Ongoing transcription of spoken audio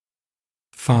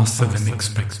faster than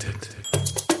expected.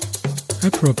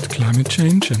 Abrupt climate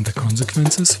change and the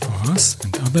consequences for us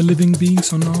and other living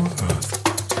beings on our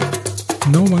Earth.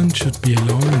 No one should be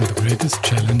alone in the greatest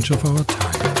challenge of our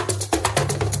time.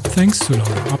 Thanks to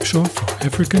Laura Upshaw for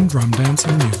African drum dance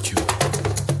on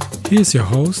YouTube. Here's your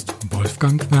host,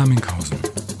 Wolfgang Werminghausen.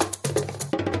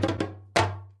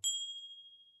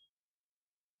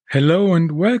 Hello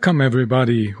and welcome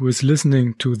everybody who is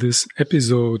listening to this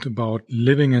episode about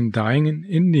living and dying in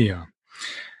India.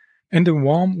 And a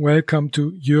warm welcome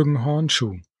to Jürgen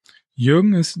Hornschuh.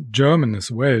 Jürgen is German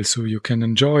as well, so you can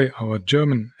enjoy our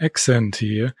German accent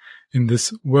here in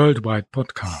this worldwide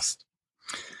podcast.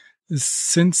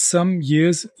 Since some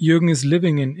years, Jürgen is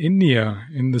living in India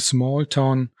in the small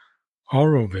town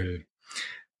Auroville.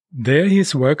 There he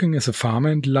is working as a farmer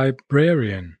and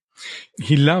librarian.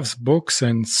 He loves books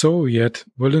and so yet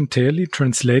voluntarily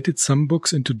translated some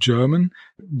books into German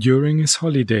during his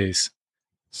holidays.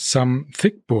 Some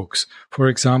thick books, for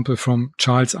example from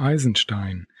Charles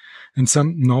Eisenstein, and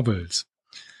some novels.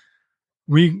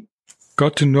 We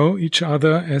got to know each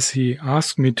other as he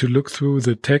asked me to look through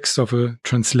the text of a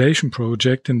translation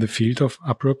project in the field of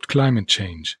abrupt climate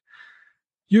change.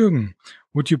 Jürgen,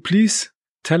 would you please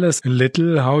tell us a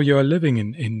little how you are living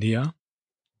in India?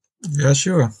 Yeah,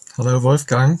 sure. Hello,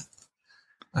 Wolfgang,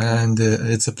 and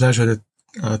it's a pleasure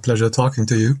talking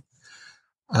to you.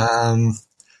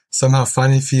 Somehow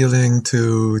funny feeling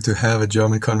to have a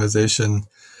German conversation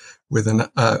with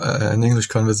an English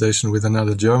conversation with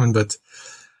another German, but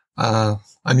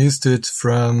I'm used to it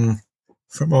from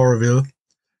Auroville,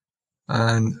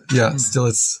 and yeah, still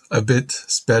it's a bit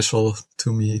special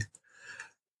to me.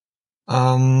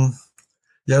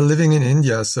 Living in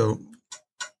India, so.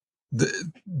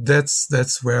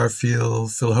 That's where I feel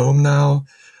home now.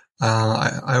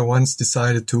 I once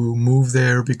decided to move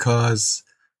there because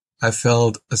I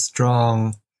felt a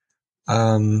strong,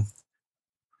 I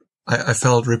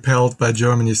felt repelled by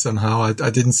Germany somehow. I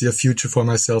didn't see a future for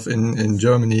myself in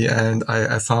Germany, and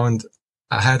I found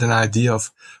I had an idea of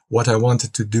what I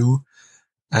wanted to do,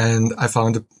 and I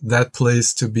found that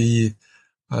place to be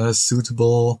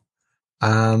suitable.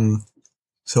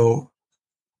 So.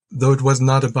 Though it was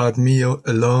not about me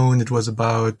alone, it was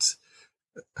about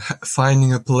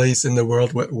finding a place in the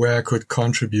world where I could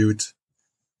contribute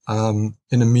in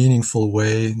a meaningful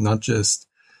way, not just,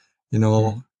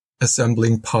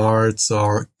 assembling parts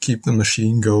or keep the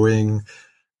machine going,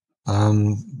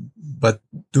 but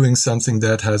doing something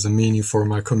that has a meaning for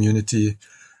my community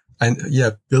and,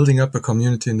 building up a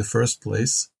community in the first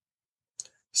place.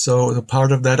 So the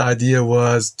part of that idea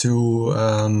was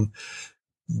to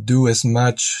do as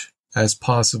much as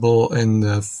possible in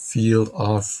the field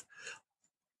of,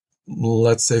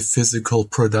 let's say, physical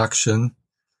production,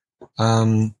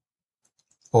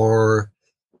 or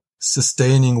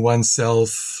sustaining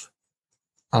oneself,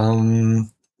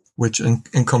 which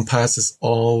encompasses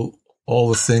all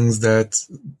the things that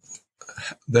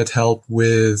help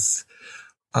with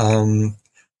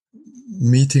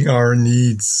meeting our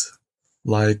needs,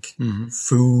 like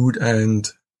food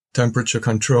and temperature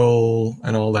control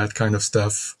and all that kind of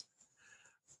stuff.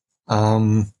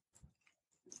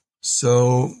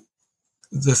 So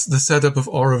the setup of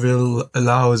Auroville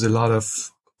allows a lot of,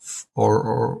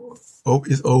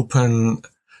 is open,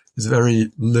 is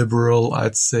very liberal,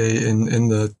 I'd say, in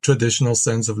the traditional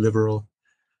sense of liberal,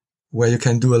 where you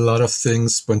can do a lot of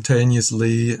things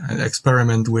spontaneously and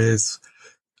experiment with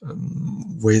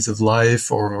ways of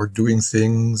life or doing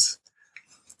things.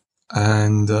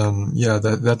 And,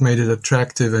 that made it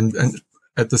attractive. And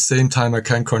at the same time, I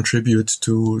can contribute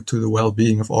to the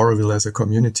well-being of Auroville as a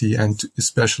community and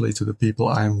especially to the people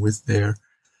I'm with there.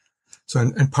 So,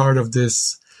 and part of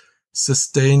this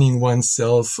sustaining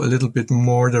oneself a little bit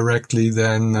more directly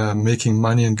than making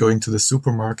money and going to the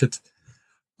supermarket,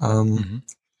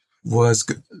 was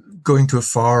going to a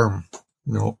farm,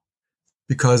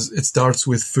 because it starts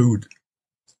with food.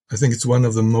 I think it's one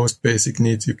of the most basic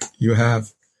needs you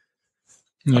have.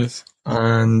 Yes.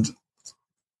 And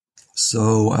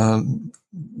so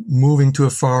moving to a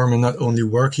farm and not only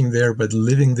working there, but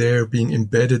living there, being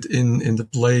embedded in the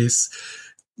place,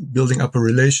 building up a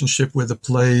relationship with the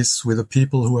place, with the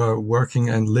people who are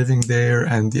working and living there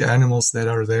and the animals that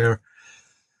are there,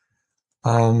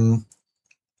 and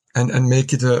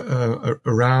make it a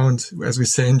round, as we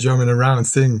say in German, a round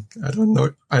thing. I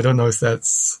don't know if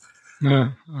that's...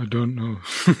 No, I don't know.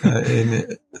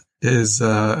 Is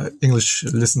English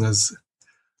listeners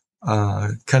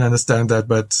can understand that,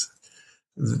 but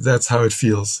that's how it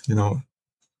feels,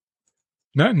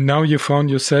 Now you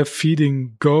found yourself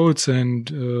feeding goats and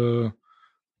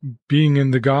being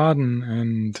in the garden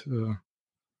and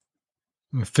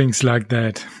things like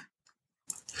that.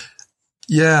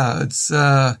 Yeah, it's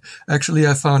actually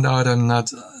I found out I'm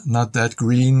not that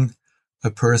green a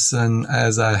person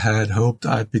as I had hoped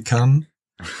I'd become.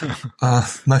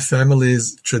 My family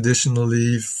is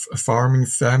traditionally a farming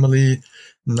family,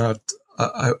 not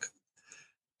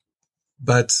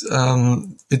but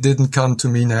it didn't come to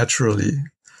me naturally.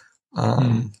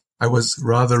 I was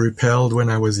rather repelled when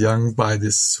I was young by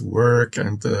this work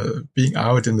and being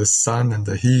out in the sun and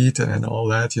the heat and all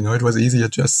that. You know, it was easier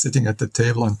just sitting at the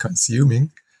table and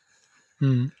consuming.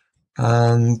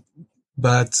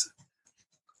 But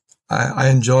I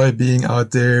enjoy being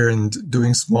out there and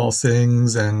doing small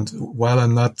things. And while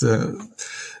I'm not the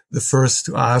first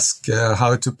to ask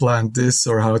how to plant this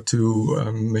or how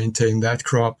to maintain that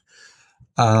crop,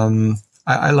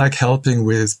 I like helping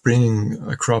with bringing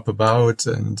a crop about,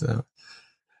 and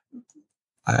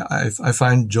I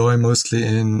find joy mostly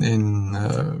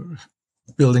in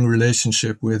building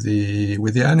relationship with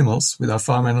the animals, with our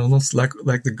farm animals,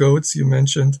 like the goats you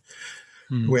mentioned.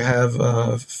 We have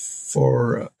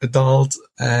 4 adult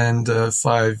and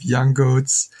 5 young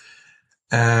goats,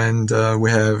 and we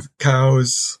have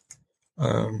cows,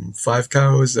 5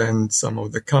 cows, and some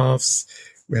of the calves.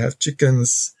 We have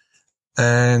chickens.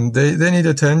 And they need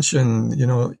attention. You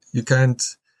know, you can't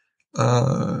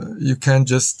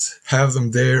just have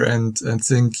them there and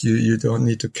think you don't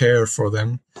need to care for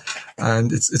them.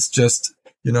 And it's just,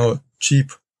 you know,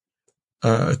 cheap,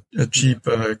 a cheap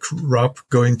crop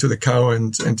going to the cow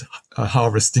and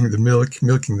harvesting the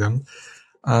milking them.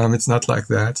 It's not like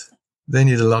that. They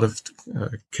need a lot of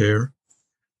care.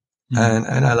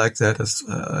 And I like that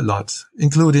a lot,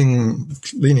 including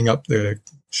cleaning up the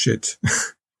shit.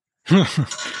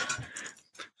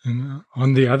 And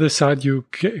on the other side, you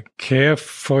care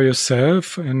for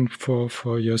yourself and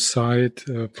for your side,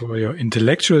 for your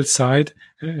intellectual side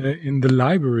in the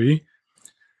library.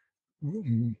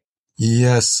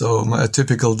 Yes, so a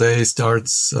typical day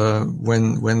starts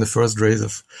when the first rays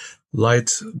of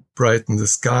light brighten the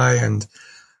sky, and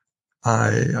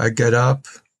I get up,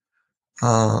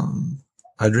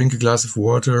 I drink a glass of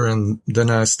water, and then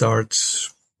I start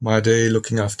my day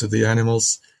looking after the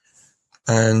animals.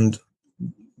 And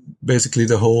basically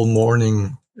the whole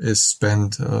morning is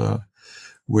spent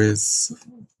with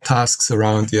tasks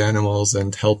around the animals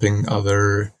and helping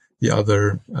the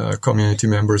other community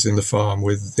members in the farm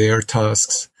with their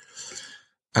tasks.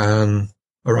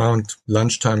 Around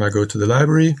lunchtime, I go to the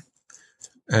library,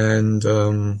 and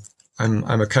I'm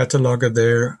a cataloger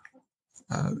there.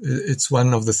 It's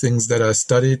one of the things that I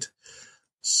studied.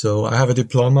 So I have a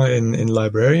diploma in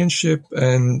librarianship,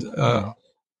 and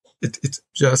it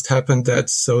just happened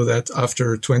that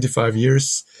after 25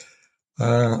 years,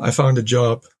 I found a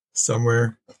job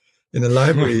somewhere in a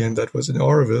library, and that was in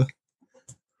Oroville.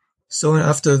 So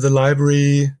after the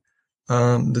library,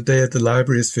 the day at the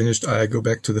library is finished, I go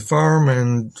back to the farm,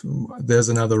 and there's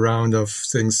another round of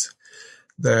things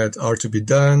that are to be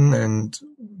done. And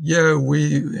yeah,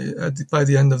 by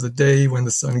the end of the day, when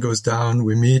the sun goes down,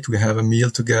 we meet, we have a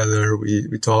meal together,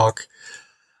 we talk,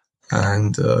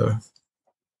 and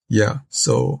yeah,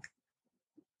 so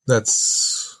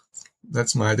that's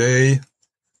my day.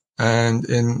 And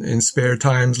in spare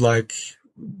times, like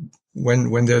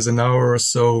when there's an hour or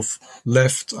so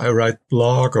left, I write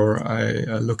blog, or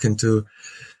I look into,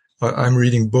 I'm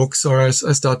reading books, or I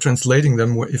start translating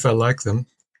them if I like them.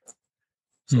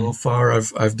 So far,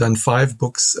 I've done 5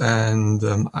 books, and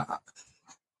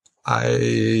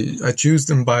I choose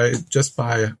them by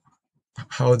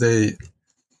how they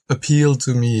appeal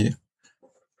to me.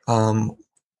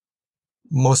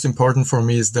 Most important for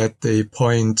me is that they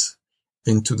point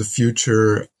into the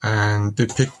future and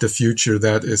depict the future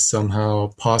that is somehow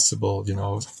possible, you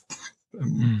know.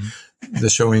 They're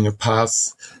showing a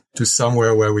path to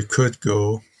somewhere where we could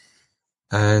go.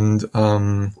 And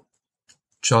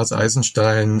Charles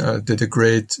Eisenstein did a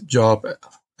great job,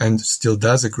 and still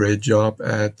does a great job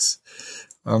at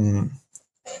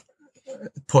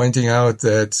pointing out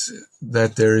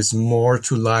that there is more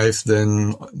to life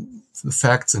than the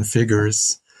facts and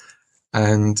figures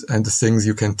and the things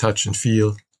you can touch and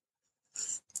feel.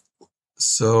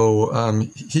 So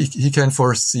he can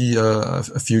foresee a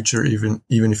future even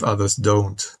if others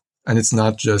don't, and it's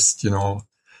not just, you know,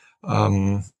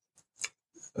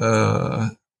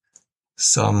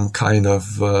 some kind of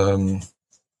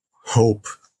hope,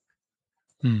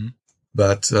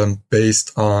 but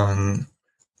based on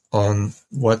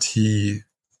what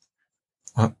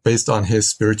based on his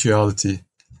spirituality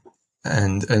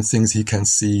and things he can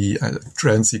see,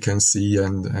 trends he can see,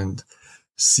 and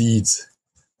seeds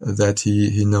that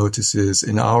he notices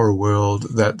in our world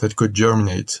that could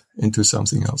germinate into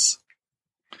something else.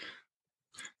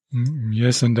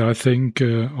 Yes, and I think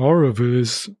Auroville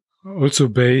is also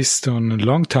based on a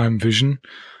long-time vision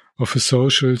of a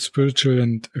social, spiritual,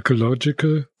 and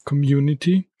ecological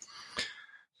community.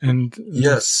 And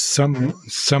Yes. some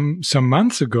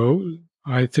months ago,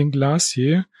 I think last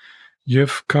year, you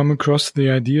have come across the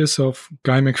ideas of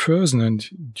Guy McPherson,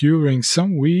 and during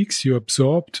some weeks you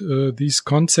absorbed these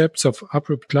concepts of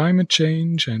abrupt climate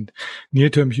change and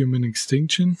near-term human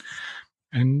extinction.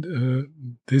 And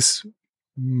this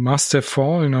must have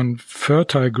fallen on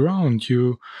fertile ground.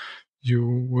 You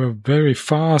were very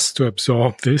fast to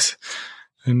absorb this.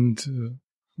 And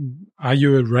are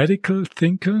you a radical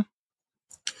thinker?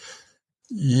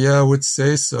 Yeah, I would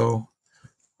say so.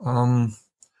 Well,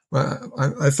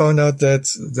 I found out that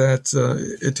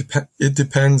it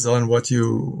depends on what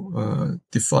you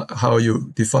how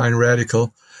you define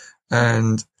radical,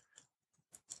 and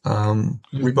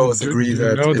we both agree Do you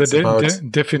that know it's the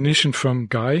about. definition from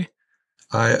Guy?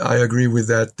 I agree with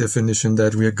that definition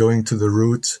that we are going to the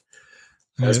root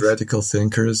as Yes. radical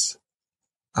thinkers.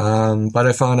 But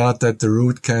I found out that the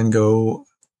root can go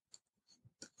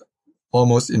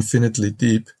almost infinitely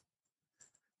deep.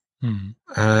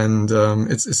 And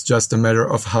it's just a matter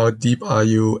of how deep are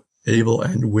you able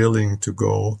and willing to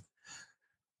go.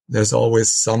 There's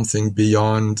always something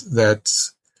beyond that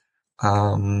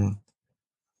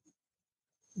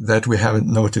that we haven't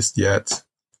noticed yet.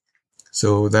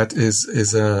 So that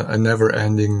is a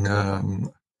never-ending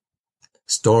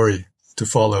story to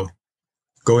follow,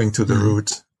 going to the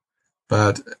root.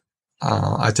 But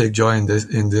I take joy in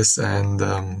this, and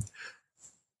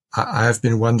I've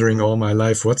been wondering all my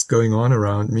life what's going on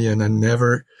around me, and I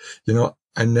never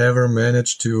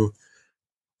managed to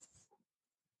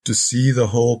see the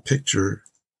whole picture.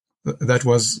 That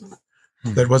was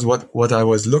what I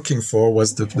was looking for,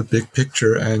 was the big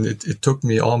picture, and it took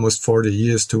me almost 40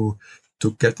 years to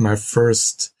get my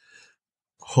first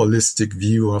holistic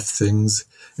view of things.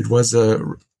 It was a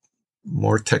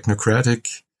more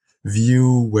technocratic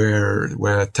view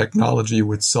where technology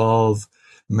would solve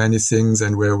many things,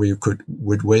 and where we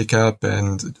would wake up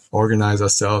and organize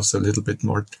ourselves a little bit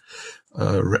more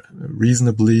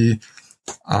reasonably.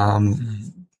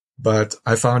 But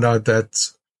I found out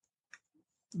that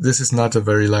this is not a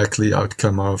very likely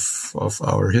outcome of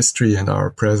our history and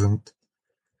our present.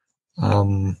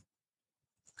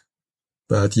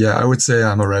 But yeah, I would say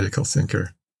I'm a radical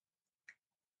thinker.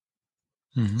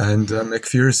 And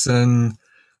McPherson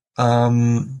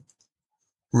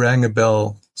rang a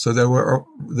bell. So there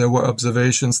were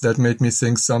observations that made me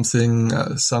think something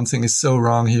is so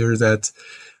wrong here that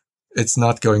it's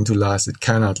not going to last. It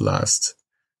cannot last.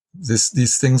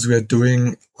 These things we are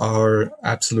doing are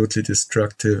absolutely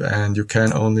destructive, and you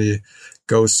can only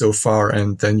go so far,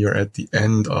 and then you're at the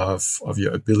end of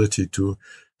your ability to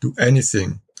do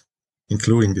anything,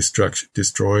 including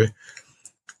destroy.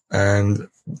 And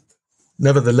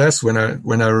nevertheless, when I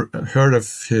heard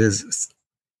of his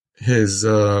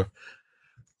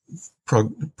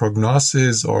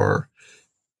prognosis or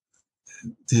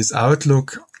his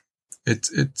outlook, it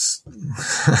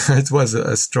was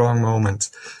a strong moment.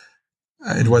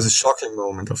 It was a shocking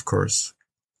moment, of course,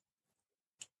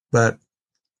 but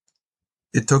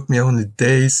it took me only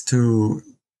days to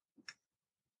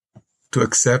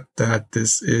accept that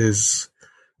this is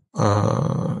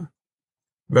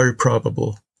very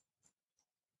probable.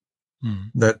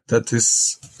 That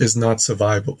this is not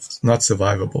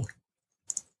survivable.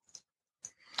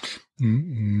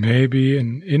 Maybe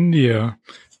in India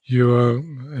you're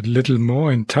a little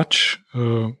more in touch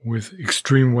with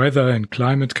extreme weather and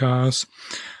climate cars.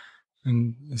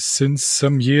 And since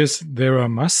some years there are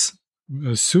mass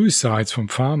suicides from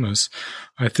farmers,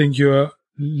 I think you're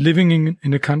living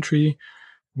in a country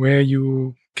where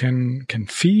you can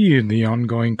feel the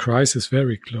ongoing crisis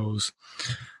very close.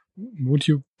 Would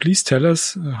you please tell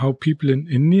us how people in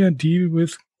India deal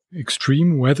with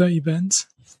extreme weather events?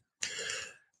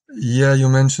 Yeah, you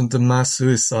mentioned the mass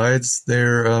suicides.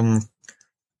 They're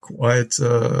quite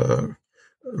a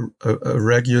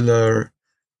regular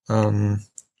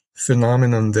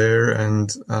phenomenon there,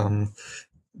 and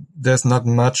there's not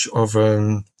much of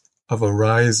a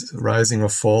rising or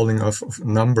falling of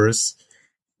numbers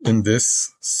in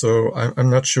this. So I'm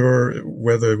not sure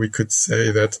whether we could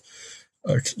say that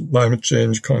climate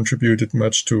change contributed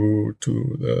much to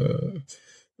the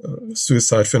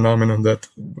suicide phenomenon that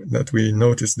we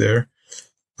noticed there.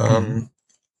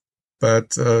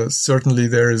 But certainly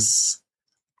there is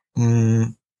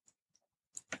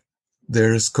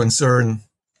concern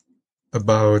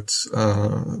about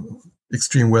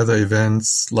extreme weather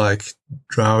events like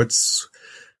droughts,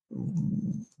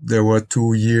 there were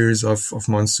 2 years of the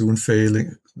monsoon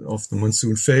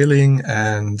failing,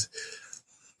 and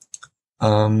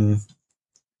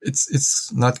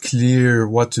it's not clear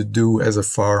what to do as a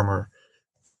farmer.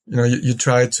 You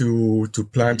try to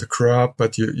plant a crop,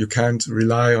 but you can't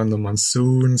rely on the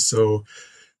monsoon, so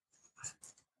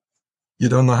you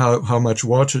don't know how much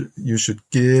water you should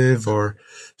give, or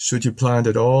should you plant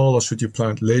at all, or should you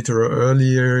plant later or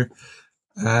earlier.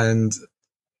 And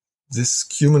this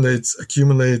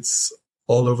accumulates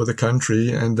all over the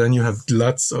country, and then you have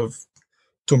lots of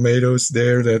tomatoes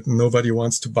there that nobody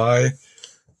wants to buy.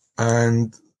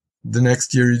 And the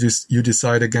next year you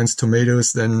decide against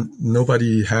tomatoes, then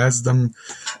nobody has them,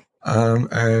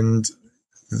 and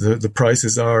the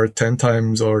prices are 10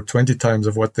 times or 20 times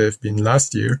of what they've been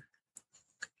last year.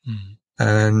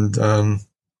 And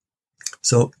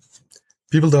so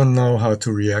people don't know how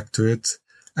to react to it.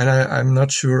 And I'm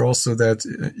not sure also that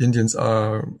Indians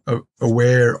are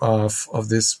aware of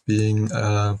this being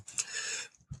a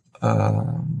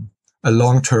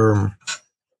long-term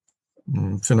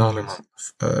phenomenon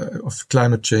of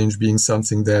climate change being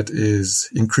something that is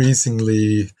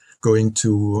increasingly going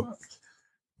to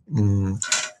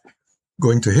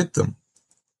hit them.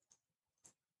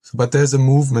 But there's a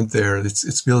movement there.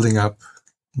 It's building up.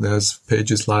 There's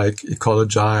pages like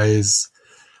Ecologize,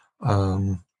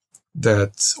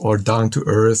 or Down to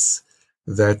Earth,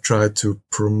 that try to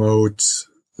promote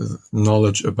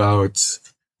knowledge about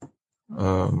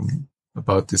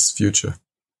this future.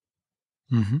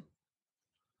 Mm-hmm.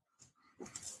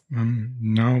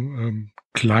 Now,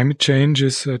 climate change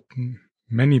is at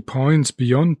many points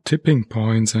beyond tipping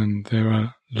points, and there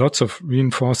are lots of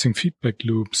reinforcing feedback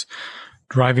loops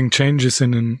driving changes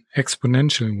in an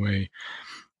exponential way.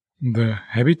 The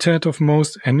habitat of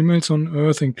most animals on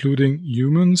Earth, including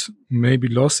humans, may be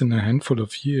lost in a handful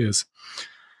of years.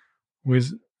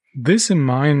 With this in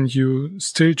mind, you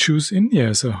still choose India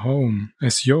as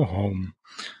your home.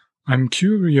 I'm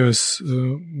curious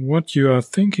what you are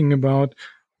thinking about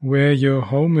where your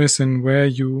home is and where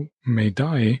you may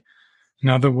die. In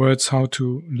other words, how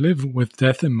to live with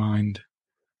death in mind.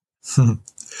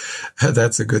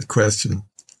 That's a good question.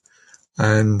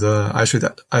 And I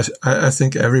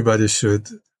think everybody should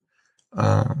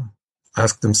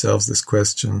ask themselves this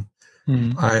question.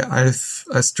 I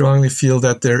strongly feel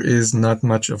that there is not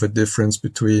much of a difference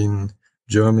between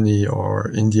Germany or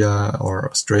India or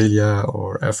Australia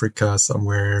or Africa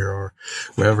somewhere or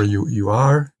wherever you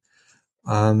are.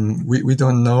 We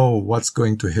don't know what's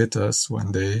going to hit us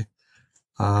one day.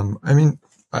 I mean,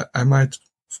 I might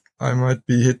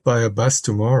be hit by a bus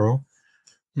tomorrow.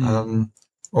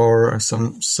 Or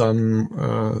some storm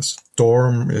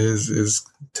is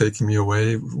taking me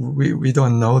away. We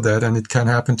don't know that, and it can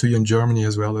happen to you in Germany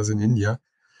as well as in India.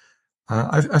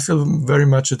 I feel very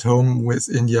much at home with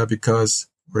India because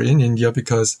we're in India,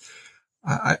 because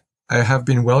I have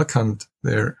been welcomed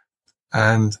there,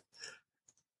 and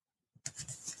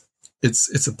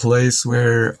it's a place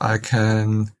where I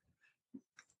can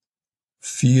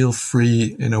feel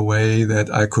free in a way that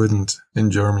I couldn't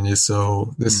in Germany.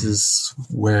 So this is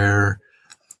where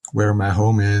my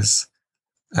home is,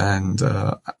 and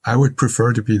I would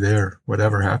prefer to be there,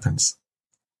 whatever happens.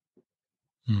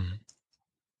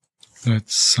 That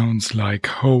sounds like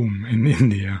home in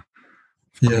India.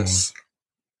 Yes.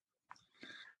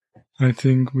 I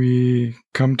think we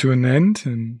come to an end,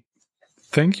 and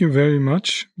thank you very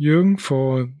much, Jürgen,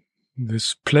 for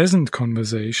this pleasant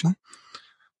conversation.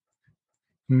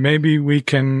 Maybe we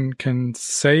can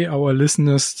say our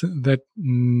listeners that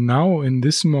now in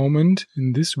this moment,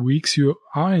 in these weeks, you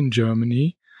are in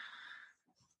Germany.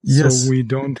 Yes. So we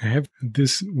don't have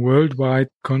this worldwide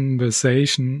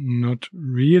conversation, not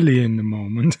really in the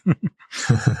moment.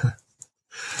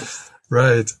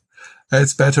 Right.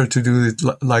 It's better to do it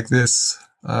like this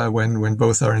when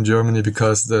both are in Germany,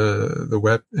 because the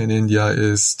web in India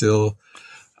is still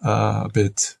a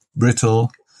bit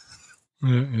brittle.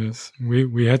 Yes,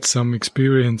 we had some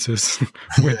experiences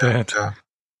with that. Yeah.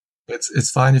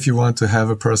 It's fine if you want to have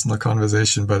a personal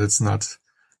conversation, but it's not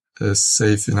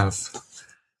safe enough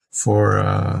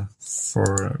for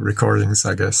recordings,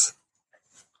 I guess.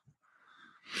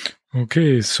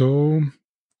 Okay, so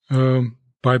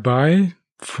bye-bye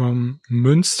from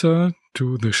Münster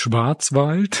to the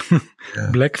Schwarzwald,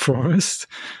 Black Forest,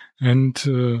 and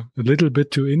a little bit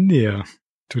to India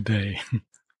today.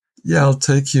 Yeah, I'll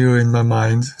take you in my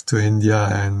mind to India,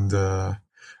 and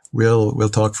we'll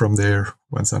talk from there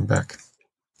once I'm back.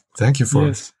 Thank you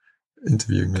for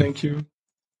interviewing me. Thank you.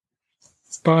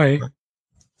 Bye.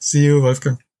 See you,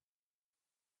 Wolfgang.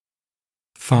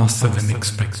 Faster than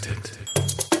expected.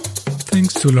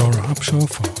 Thanks to Laura Upshaw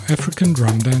for African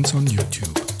Drum Dance on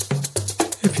YouTube.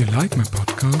 If you like my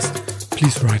podcast,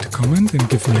 please write a comment and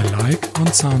give me a like on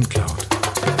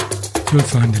SoundCloud. You'll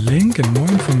find a link and more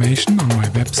information on my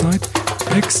website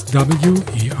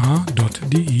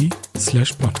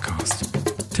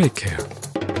xwer.de/podcast. Take care.